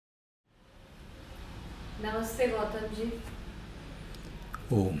नमस्ते गौतम जी।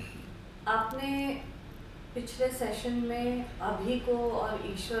 ओम। आपने पिछले सेशन में अभी को और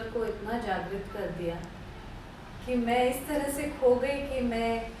ईश्वर को इतना जागृत कर दिया कि मैं इस तरह से खो गई कि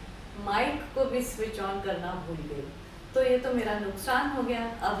मैं माइक को भी स्विच ऑन करना भूल गई। तो ये तो मेरा नुकसान हो गया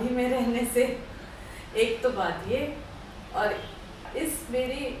अभी में रहने से। एक तो बात ये, और इस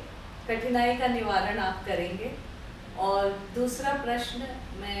मेरी कठिनाई का निवारण आप करेंगे। और दूसरा प्रश्न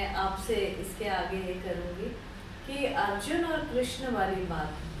मैं आपसे इसके आगे ये करूँगी कि अर्जुन और कृष्ण वाली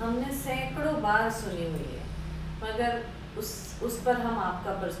बात हमने सैकड़ों बार सुनी हुई है, मगर उस पर हम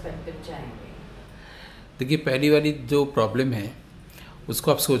आपका पर्सपेक्टिव चाहेंगे। देखिए, पहली वाली जो प्रॉब्लम है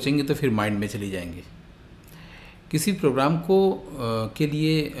उसको आप सोचेंगे तो फिर माइंड में चली जाएंगे। किसी प्रोग्राम को के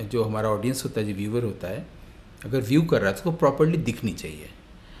लिए जो हमारा ऑडियंस होता है, जो व्यूअर होता है, अगर व्यू कर रहा है तो उसको प्रॉपर्ली दिखनी चाहिए।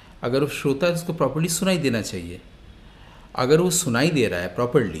 अगर वो श्रोता है तो उसको प्रॉपर्ली सुनाई देना चाहिए। अगर वो सुनाई दे रहा है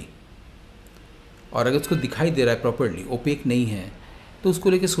प्रॉपर्ली और अगर उसको दिखाई दे रहा है प्रॉपर्ली, ओपेक नहीं है, तो उसको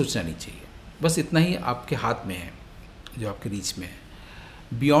लेके सोचना नहीं चाहिए। बस इतना ही आपके हाथ में है, जो आपके रीच में है,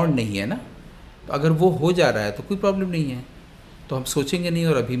 बियॉन्ड नहीं है ना। तो अगर वो हो जा रहा है तो कोई प्रॉब्लम नहीं है, तो हम सोचेंगे नहीं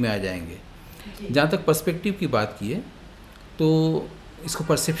और अभी में आ जाएंगे। जहाँ तक पर्सपेक्टिव की बात की है तो इसको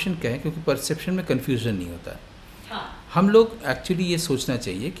परसेप्शन कहें, क्योंकि परसेप्शन में कन्फ्यूज़न नहीं होता है। हम लोग एक्चुअली ये सोचना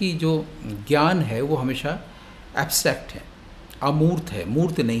चाहिए कि जो ज्ञान है वो हमेशा एब्स्ट्रैक्ट है, अमूर्त है,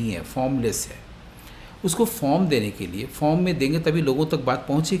 मूर्त नहीं है, फॉर्मलेस है। उसको फॉर्म देने के लिए, फॉर्म में देंगे तभी लोगों तक बात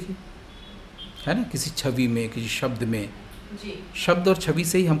पहुंचेगी, है ना। किसी छवि में, किसी शब्द में, शब्द और छवि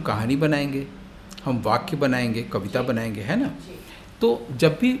से ही हम कहानी बनाएंगे, हम वाक्य बनाएंगे, कविता बनाएंगे, है ना। तो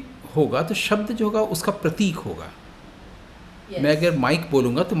जब भी होगा तो शब्द जो होगा उसका प्रतीक होगा। मैं अगर माइक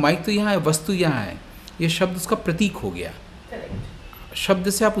बोलूँगा तो माइक तो यहाँ है, वस्तु यहाँ है, ये शब्द उसका प्रतीक हो गया। शब्द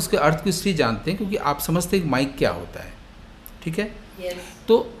से आप उसके अर्थ को इसलिए जानते हैं क्योंकि आप समझते हैं कि माइक क्या होता है, ठीक है।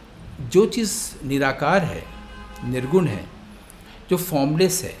 तो जो चीज़ निराकार है, निर्गुण है, जो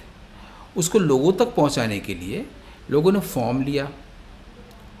फॉर्मलेस है, उसको लोगों तक पहुंचाने के लिए लोगों ने फॉर्म लिया,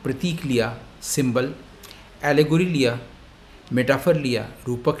 प्रतीक लिया, सिंबल, एलेगोरी लिया, मेटाफर लिया,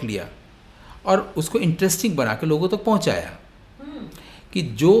 रूपक लिया, और उसको इंटरेस्टिंग बना के लोगों तक पहुंचाया कि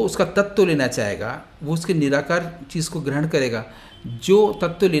जो उसका तत्व लेना चाहेगा वो उसके निराकार चीज़ को ग्रहण करेगा। जो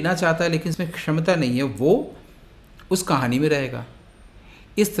तत्व लेना चाहता है लेकिन इसमें क्षमता नहीं है, वो उस कहानी में रहेगा।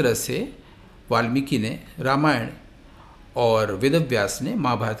 इस तरह से वाल्मीकि ने रामायण और वेदव्यास ने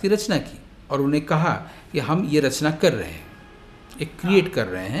महाभारत की रचना की, और उन्हें कहा कि हम ये रचना कर रहे हैं, एक क्रिएट कर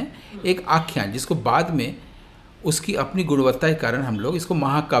रहे हैं, एक आख्यान, जिसको बाद में उसकी अपनी गुणवत्ता के कारण हम लोग इसको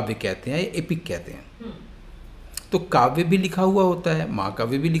महाकाव्य कहते हैं या एपिक कहते हैं। तो काव्य भी लिखा हुआ होता है,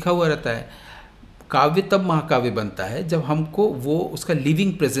 महाकाव्य भी लिखा हुआ रहता है। काव्य तब महाकाव्य बनता है जब हमको वो उसका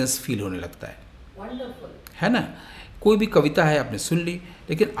लिविंग प्रेजेंस फील होने लगता है, है ना। कोई भी कविता है आपने सुन ली,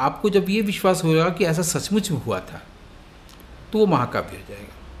 लेकिन आपको जब ये विश्वास होगा कि ऐसा सचमुच में हुआ था तो वो महाकाव्य हो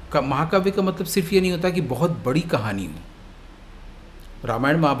जाएगा। महाकाव्य का मतलब सिर्फ ये नहीं होता कि बहुत बड़ी कहानी हो।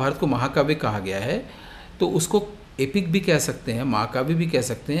 रामायण महाभारत को महाकाव्य कहा गया है तो उसको एपिक भी कह सकते हैं, महाकाव्य भी कह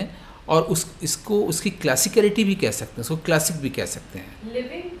सकते हैं, और इसको उसकी क्लासिकलिटी भी कह सकते हैं, उसको क्लासिक भी कह सकते हैं।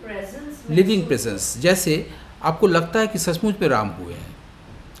 Living presence. जैसे आपको लगता है कि सचमुच में राम हुए हैं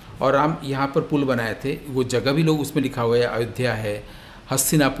और राम यहाँ पर पुल बनाए थे, वो जगह भी लोग उसमें लिखा हुआ है, अयोध्या है,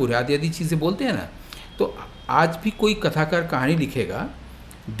 हस्तिनापुर है, आदि आदि चीज़ें बोलते हैं ना। तो आज भी कोई कथाकार कहानी लिखेगा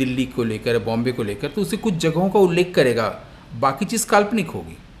दिल्ली को लेकर, बॉम्बे को लेकर, तो उसे कुछ जगहों का उल्लेख करेगा, बाकी चीज़ काल्पनिक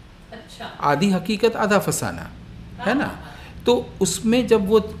होगी। अच्छा। आधी हकीकत आधा फसाना, है ना। तो उसमें जब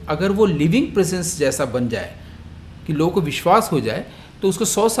वो अगर वो लिविंग प्रेजेंस जैसा बन जाए कि लोगों को विश्वास हो जाए, तो उसको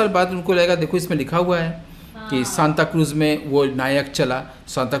 100 साल बाद उनको लगेगा देखो इसमें लिखा हुआ है कि सांता क्रूज में वो नायक चला,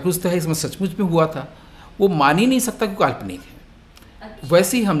 सांता क्रूज तो है, इसमें सचमुच में हुआ था। वो मान ही नहीं सकता कि काल्पनिक है। अच्छा।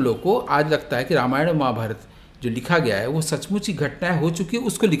 वैसे ही हम लोग को आज लगता है कि रामायण और महाभारत जो लिखा गया है वो सचमुच ही घटनाएं हो चुकी है,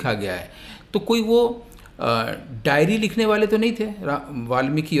 उसको लिखा गया है। तो कोई वो डायरी लिखने वाले तो नहीं थे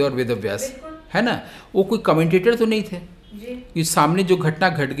वाल्मीकि और वेदव्यास, है ना। वो कोई कमेंटेटर तो नहीं थे कि सामने जो घटना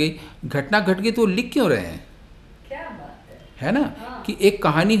घट गई तो लिख क्यों रहे हैं, क्या बात है ना। कि एक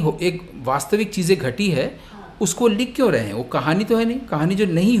कहानी हो, एक वास्तविक चीज़ें घटी है, उसको लिख क्यों रहे हैं। वो कहानी तो है नहीं, कहानी जो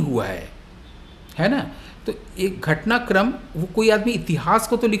नहीं हुआ है ना। तो एक घटनाक्रम, वो कोई आदमी इतिहास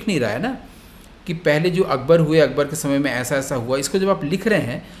को तो लिख नहीं रहा है ना कि पहले जो अकबर हुए, अकबर के समय में ऐसा ऐसा हुआ। इसको जब आप लिख रहे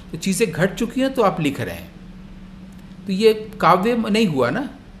हैं तो चीज़ें घट चुकी हैं तो आप लिख रहे हैं। तो ये काव्य नहीं हुआ ना,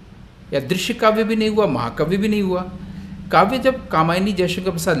 या दृश्य काव्य भी नहीं हुआ, महाकाव्य भी नहीं हुआ। काव्य जब कामायनी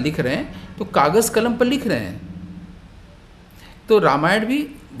जयशंकर प्रसाद लिख रहे हैं तो कागज़ कलम पर लिख रहे हैं। तो रामायण भी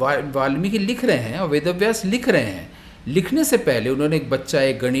वाल्मीकि लिख रहे हैं और वेदव्यास लिख रहे हैं। लिखने से पहले उन्होंने एक बच्चा,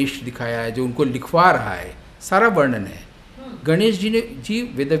 एक गणेश दिखाया है जो उनको लिखवा रहा है, सारा वर्णन है। गणेश जी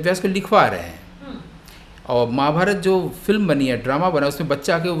वेदव्यास को लिखवा रहे हैं। और महाभारत जो फिल्म बनी है, ड्रामा बना, उसमें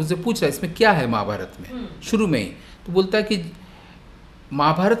बच्चा आके उससे पूछ रहा है इसमें क्या है महाभारत में, शुरू में ही तो बोलता है कि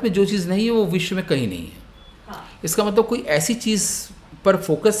महाभारत में जो चीज़ नहीं है वो विश्व में कहीं नहीं है। हाँ। इसका मतलब कोई ऐसी चीज़ पर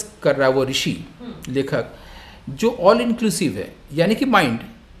फोकस कर रहा है वो ऋषि लेखक जो ऑल इंक्लूसिव है, यानी कि माइंड।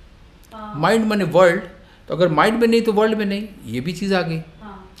 माइंड माने वर्ल्ड, तो अगर माइंड में नहीं तो वर्ल्ड में नहीं, ये भी चीज़ आ गई।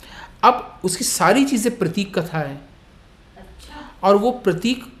 अब उसकी सारी चीज़ें प्रतीक कथा है। अच्छा। और वो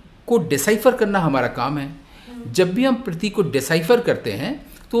प्रतीक को डिसाइफर करना हमारा काम है। जब भी हम प्रतीक को डिसाइफर करते हैं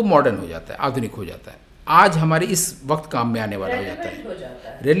तो वो मॉडर्न हो जाता है, आधुनिक हो जाता है, आज हमारे इस वक्त काम में आने वाला हो जाता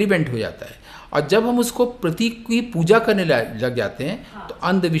है, रेलिवेंट हो जाता है। और जब हम उसको प्रतीक की पूजा करने लग जाते हैं तो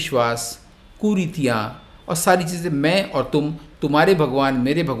अंधविश्वास, कुरीतियाँ और सारी चीज़ें, मैं और तुम, तुम्हारे भगवान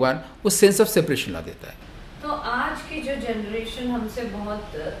मेरे भगवान, वो सेंस ऑफ सेपरेशन ला देता है। तो आज की जो जनरेशन हमसे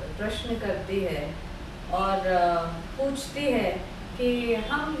बहुत प्रश्न करती है और पूछती है कि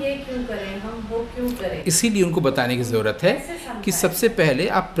हम ये क्यों करें, हम वो क्यों करें, इसीलिए उनको बताने की ज़रूरत है कि सबसे पहले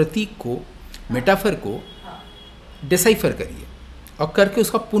आप प्रतीक को, मेटाफर को डिसाइफर करिए और करके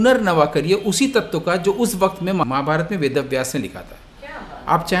उसका पुनर्नवा करिए उसी तत्व का जो उस वक्त में महाभारत में वेदव्यास ने लिखा था।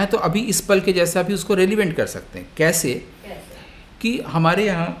 आप चाहें तो अभी इस पल के जैसा भी उसको रेलिवेंट कर सकते हैं। कैसे? कि हमारे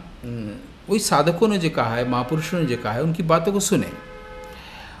यहाँ वही साधकों ने जो कहा है, महापुरुषों ने जो कहा है, उनकी बातों को सुने।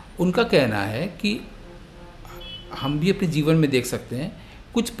 उनका कहना है कि हम भी अपने जीवन में देख सकते हैं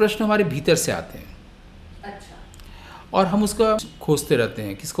कुछ प्रश्न हमारे भीतर से आते हैं। अच्छा। और हम उसका खोजते रहते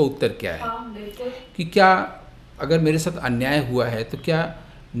हैं कि इसका उत्तर क्या है। हाँ, बिल्कुल। कि क्या अगर मेरे साथ अन्याय हुआ है तो क्या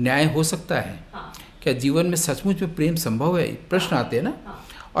न्याय हो सकता है? हाँ। क्या जीवन में सचमुच में प्रेम संभव है? प्रश्न आते हैं ना। हाँ।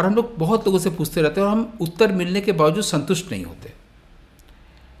 और हम लोग बहुत लोगों से पूछते रहते हैं और हम उत्तर मिलने के बावजूद संतुष्ट नहीं होते।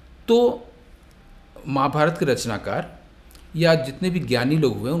 तो महाभारत के रचनाकार या जितने भी ज्ञानी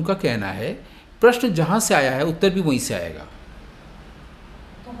लोग हुए उनका कहना है प्रश्न जहाँ से आया है उत्तर भी वहीं से आएगा।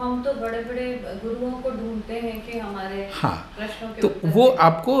 तो हम तो बड़े बड़े गुरुओं को ढूंढते हैं कि हमारे प्रश्नों के तो वो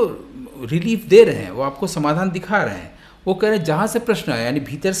आपको रिलीफ दे रहे हैं, वो आपको समाधान दिखा रहे हैं। वो कह रहे हैं जहाँ से प्रश्न आया, यानी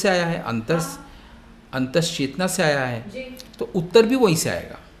भीतर से आया है, अंतस चेतना से आया है, तो उत्तर भी वहीं से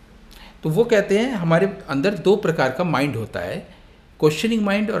आएगा। तो वो कहते हैं हमारे अंदर दो प्रकार का माइंड होता है, क्वेश्चनिंग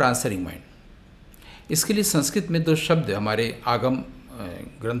माइंड और आंसरिंग माइंड। इसके लिए संस्कृत में दो शब्द हमारे आगम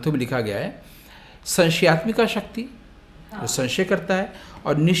ग्रंथों में लिखा गया है, संशयात्मिका शक्ति जो संशय करता है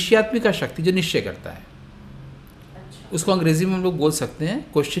और निश्चयात्मिका शक्ति जो निश्चय करता है। अच्छा। उसको अंग्रेजी में हम लोग बोल सकते हैं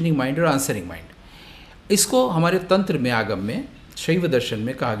क्वेश्चनिंग माइंड और आंसरिंग माइंड। इसको हमारे तंत्र में, आगम में, शैव दर्शन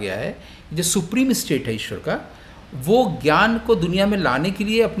में कहा गया है जो सुप्रीम स्टेट है ईश्वर का, वो ज्ञान को दुनिया में लाने के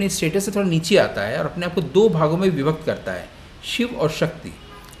लिए अपने स्टेटस से थोड़ा नीचे आता है और अपने आप को दो भागों में विभक्त करता है, शिव और शक्ति,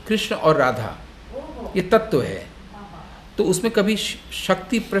 कृष्ण और राधा, ये तत्व है। तो उसमें कभी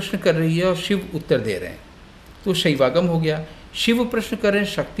शक्ति प्रश्न कर रही है और शिव उत्तर दे रहे हैं तो शैवागम हो गया, शिव प्रश्न कर रहे हैं,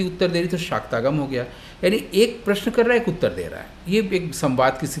 शक्ति उत्तर दे रही तो शाक्तागम हो गया। यानी एक प्रश्न कर रहा है, एक उत्तर दे रहा है, ये एक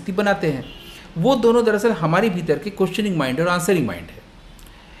संवाद की स्थिति बनाते हैं। वो दोनों दरअसल हमारे भीतर के क्वेश्चनिंग माइंड और आंसरिंग माइंड है।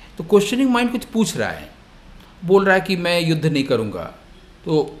 तो क्वेश्चनिंग माइंड कुछ पूछ रहा है, बोल रहा है कि मैं युद्ध नहीं करूँगा,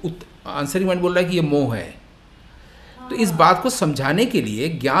 तो आंसरिंग माइंड बोल रहा है कि ये मोह है। तो इस बात को समझाने के लिए,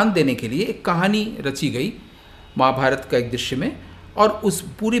 ज्ञान देने के लिए एक कहानी रची गई महाभारत का एक दृश्य में, और उस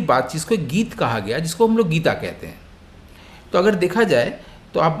पूरी बातचीत को गीत कहा गया जिसको हम लोग गीता कहते हैं। तो अगर देखा जाए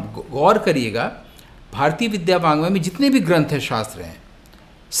तो आप गौर करिएगा, भारतीय विद्या वांग्मय में जितने भी ग्रंथ हैं, शास्त्र हैं,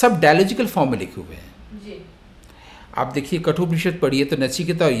 सब डायलॉजिकल फॉर्म में लिखे हुए हैं जी। आप देखिए कठोपनिषद पढ़िए तो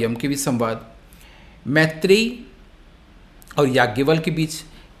नचिकेता और यम के बीच संवाद, मैत्रेयी और याज्ञवल्क्य के बीच,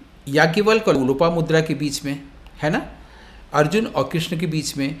 याज्ञवल्क्य और लोपामुद्रा के बीच में है ना, अर्जुन और कृष्ण के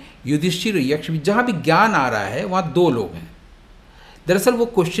बीच में, युधिष्ठिर और यक्ष, जहाँ भी ज्ञान आ रहा है वहाँ दो लोग हैं। दरअसल वो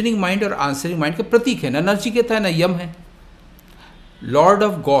क्वेश्चनिंग माइंड और आंसरिंग माइंड का प्रतीक है। ना नचिकेता है ना यम है। लॉर्ड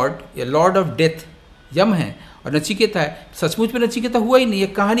ऑफ गॉड या लॉर्ड ऑफ डेथ यम है और नचिकेता है। सचमुच में नचिकेता हुआ ही नहीं, ये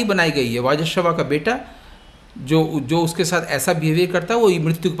कहानी बनाई गई है। वाजश्रवा का बेटा जो उसके साथ ऐसा बिहेवियर करता है, वो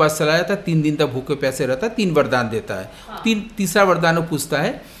मृत्यु के पास चला जाता है, 3 दिन तक भूखे प्यासे रहता है, 3 वरदान देता है। हाँ। तीसरा वरदान वो पूछता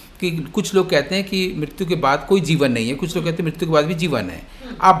है कि कुछ लोग कहते हैं कि मृत्यु के बाद कोई जीवन नहीं है, कुछ लोग कहते हैं मृत्यु के बाद भी जीवन है,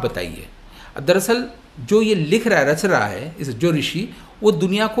 आप बताइए। दरअसल जो ये लिख रहा है, रच रहा है, इस जो ऋषि, वो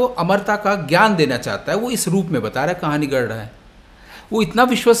दुनिया को अमरता का ज्ञान देना चाहता है, वो इस रूप में बता रहा है, कहानी गढ़ रहा है। वो इतना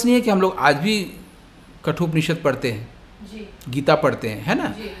विश्वसनीय है कि हम लोग आज भी कठोपनिषद पढ़ते हैं जी। गीता पढ़ते हैं, है ना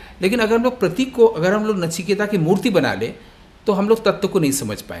जी। लेकिन अगर हम लोग प्रतीक को, अगर हम लोग नचिकेता की मूर्ति बना ले तो हम लोग तत्व को नहीं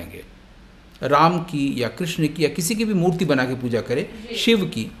समझ पाएंगे। राम की या कृष्ण की या किसी की भी मूर्ति बना के पूजा करें, शिव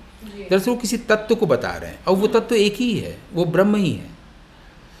की, दरअसल वो किसी तत्व को बता रहे हैं और वो तत्व एक ही है, वो ब्रह्म ही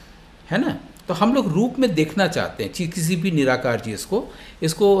है ना। तो हम लोग रूप में देखना चाहते हैं किसी भी निराकार चीज़ को।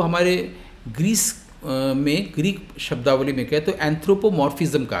 इसको हमारे ग्रीस में, ग्रीक शब्दावली में कहे तो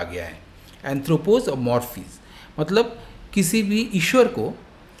एंथ्रोपोमॉर्फिज्म कहा गया है। एंथ्रोपोस और मॉर्फीज, मतलब किसी भी ईश्वर को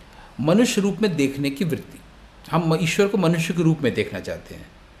मनुष्य रूप में देखने की वृत्ति। हम ईश्वर को मनुष्य के रूप में देखना चाहते हैं,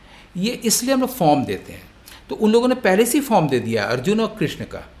 ये इसलिए हम लोग फॉर्म देते हैं। तो उन लोगों ने पहले से ही फॉर्म दे दिया अर्जुन और कृष्ण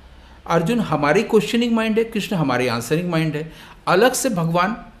का। अर्जुन हमारी क्वेश्चनिंग माइंड है, कृष्ण हमारी आंसरिंग माइंड है। अलग से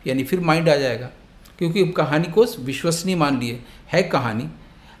भगवान यानी फिर माइंड आ जाएगा, क्योंकि कहानी को विश्वसनीय मान लिए है कहानी,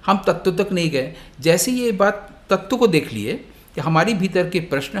 हम तत्व तक नहीं गए। जैसे ये बात तत्व को देख लिए कि हमारी भीतर के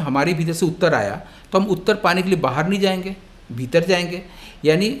प्रश्न, हमारी भीतर से उत्तर आया, तो हम उत्तर पाने के लिए बाहर नहीं जाएंगे, भीतर जाएंगे।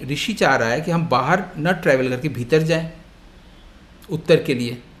 यानी ऋषि चाह रहा है कि हम बाहर न ट्रैवल करके भीतर जाएं उत्तर के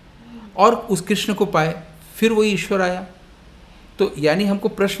लिए, और उस कृष्ण को पाए, फिर वही ईश्वर आया। तो यानी हमको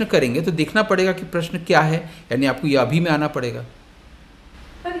प्रश्न करेंगे तो देखना पड़ेगा कि प्रश्न क्या है, यानी आपको ये अभी में आना पड़ेगा।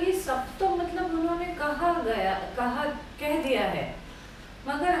 पर ये सब तो मतलब उन्होंने कह दिया है,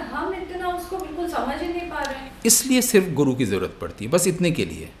 मगर हम इतना उसको बिल्कुल समझ ही नहीं पा रहे हैं। इसलिए सिर्फ गुरु की जरूरत पड़ती है, बस इतने के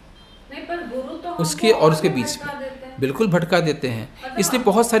लिए। नहीं, पर गुरु तो उसके और उसके बीच में बिल्कुल भटका देते हैं। मतलब इसलिए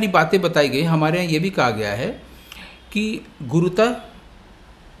बहुत सारी बातें बताई गई। हमारे यहाँ ये भी कहा गया है कि गुरुता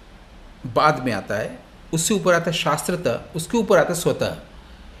बाद में आता है, उससे ऊपर आता है शास्त्रता, उसके ऊपर आता है स्वतः।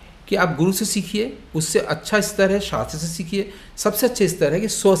 कि आप गुरु से सीखिए, उससे अच्छा स्तर है शास्त्र से सीखिए, सबसे अच्छा स्तर है कि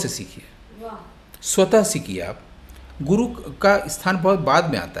स्व से सीखिए, स्वतः सीखिए। आप गुरु का स्थान बहुत बाद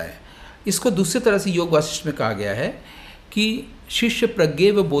में आता है। इसको दूसरी तरह से योग वासिष्ठ में कहा गया है कि शिष्य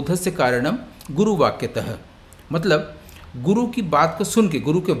प्रज्ञेव बोधस्य कारणम गुरु वाक्यतः, मतलब गुरु की बात को सुन के,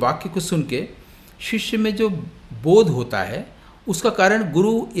 गुरु के वाक्य को सुन के शिष्य में जो बोध होता है, उसका कारण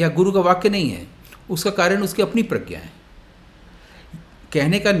गुरु या गुरु का वाक्य नहीं है, उसका कारण उसकी अपनी प्रज्ञा है।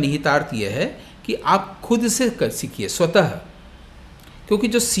 कहने का निहितार्थ यह है कि आप खुद से सीखिए स्वतः, क्योंकि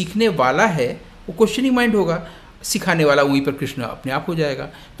जो सीखने वाला है वो क्वेश्चनिंग माइंड होगा, सिखाने वाला वहीं पर कृष्ण अपने आप हो जाएगा।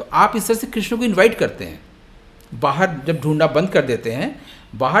 तो आप इस तरह से कृष्ण को इनवाइट करते हैं। बाहर जब ढूंढना बंद कर देते हैं,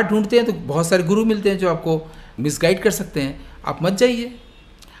 बाहर ढूंढते हैं तो बहुत सारे गुरु मिलते हैं जो आपको मिसगाइड कर सकते हैं। आप मत जाइए,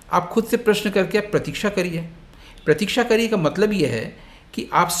 आप खुद से प्रश्न करके आप प्रतीक्षा करिए। प्रतीक्षा करिए का मतलब ये है कि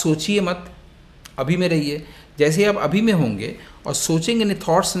आप सोचिए मत, अभी में रहिए। जैसे आप अभी में होंगे और सोचेंगे नहीं,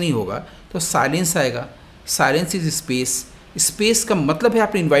 थॉट्स नहीं होगा, तो साइलेंस आएगा। Silence is space. स्पेस का मतलब है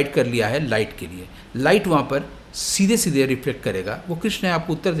आपने इनवाइट कर लिया है लाइट के लिए। लाइट वहाँ पर सीधे सीधे रिफ्लेक्ट करेगा, वो कृष्ण है,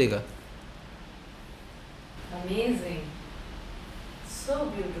 आपको उत्तर देगा। Amazing, so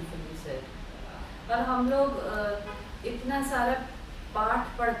beautifully said। और हम लोग इतना सारा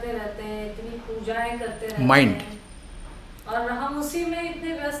पाठ पढ़ते रहते हैं, इतनी पूजाएं करते रहते माइंड, हैं, और हम उसी में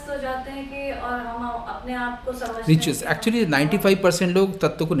इतने व्यस्त हो जाते हैं कि और हम अपने आप को समझते रिचुअल्स। एक्चुअली 95% लोग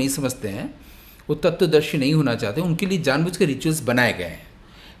तत्व को नहीं समझते हैं, वो तत्वदर्शी नहीं होना चाहते। उनके लिए जानबूझ के रिचुअल्स बनाए गए हैं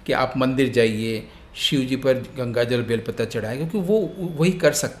कि आप मंदिर जाइए, शिव जी पर गंगा जल बेलपत्ता चढ़ाएं, क्योंकि वो वही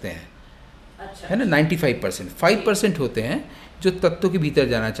कर सकते हैं। अच्छा, है ना। 95%, 5% होते हैं जो तत्व के भीतर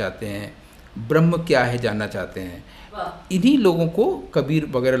जाना चाहते हैं, ब्रह्म क्या है जानना चाहते हैं। इन्हीं लोगों को कबीर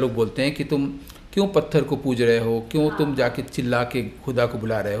वगैरह लोग बोलते हैं कि तुम क्यों पत्थर को पूज रहे हो, क्यों तुम जाके चिल्ला के खुदा को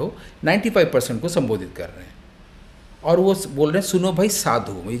बुला रहे हो। 95% को संबोधित कर रहे हैं, और वो बोल रहे हैं सुनो भाई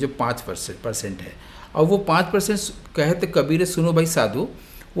साधु, ये जो 5% है। और वो 5% कहते कबीर सुनो भाई साधु,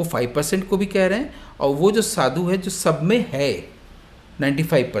 वो 5% को भी कह रहे हैं, और वो जो साधु है जो सब में है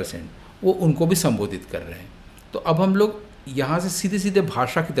 95%, वो उनको भी संबोधित कर रहे हैं। तो अब हम लोग यहाँ से सीधे सीधे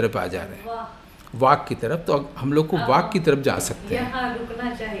भाषा की तरफ आ जा रहे हैं, वाक की तरफ। तो हम लोग को वाक की तरफ जा सकते हैं। यहाँ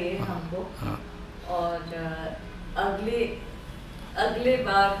रुकना चाहिए हमको। हाँ। और अगले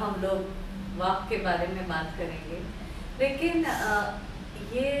बार हम लोग वाक के बारे में बात करेंगे। लेकिन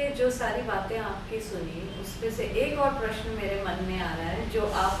ये जो सारी बातें आपकी सुनी, उसमें से एक और प्रश्न मेरे मन में आ रहा है जो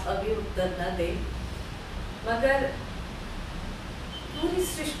आप अभी उत्तर न दें, मगर पूरी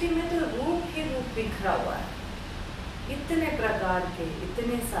सृष्टि में तो रूप ही रूप बिखरा हुआ है, इतने प्रकार के,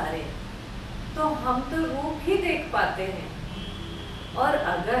 इतने सारे, तो हम तो रूप ही देख पाते हैं। और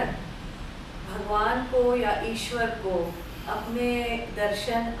अगर भगवान को या ईश्वर को अपने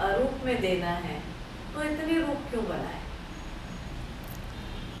दर्शन अरूप में देना है तो इतने रूप क्यों बनाए?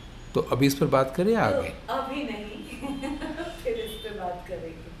 तो अभी इस पर बात करें आगे? तो अभी नहीं,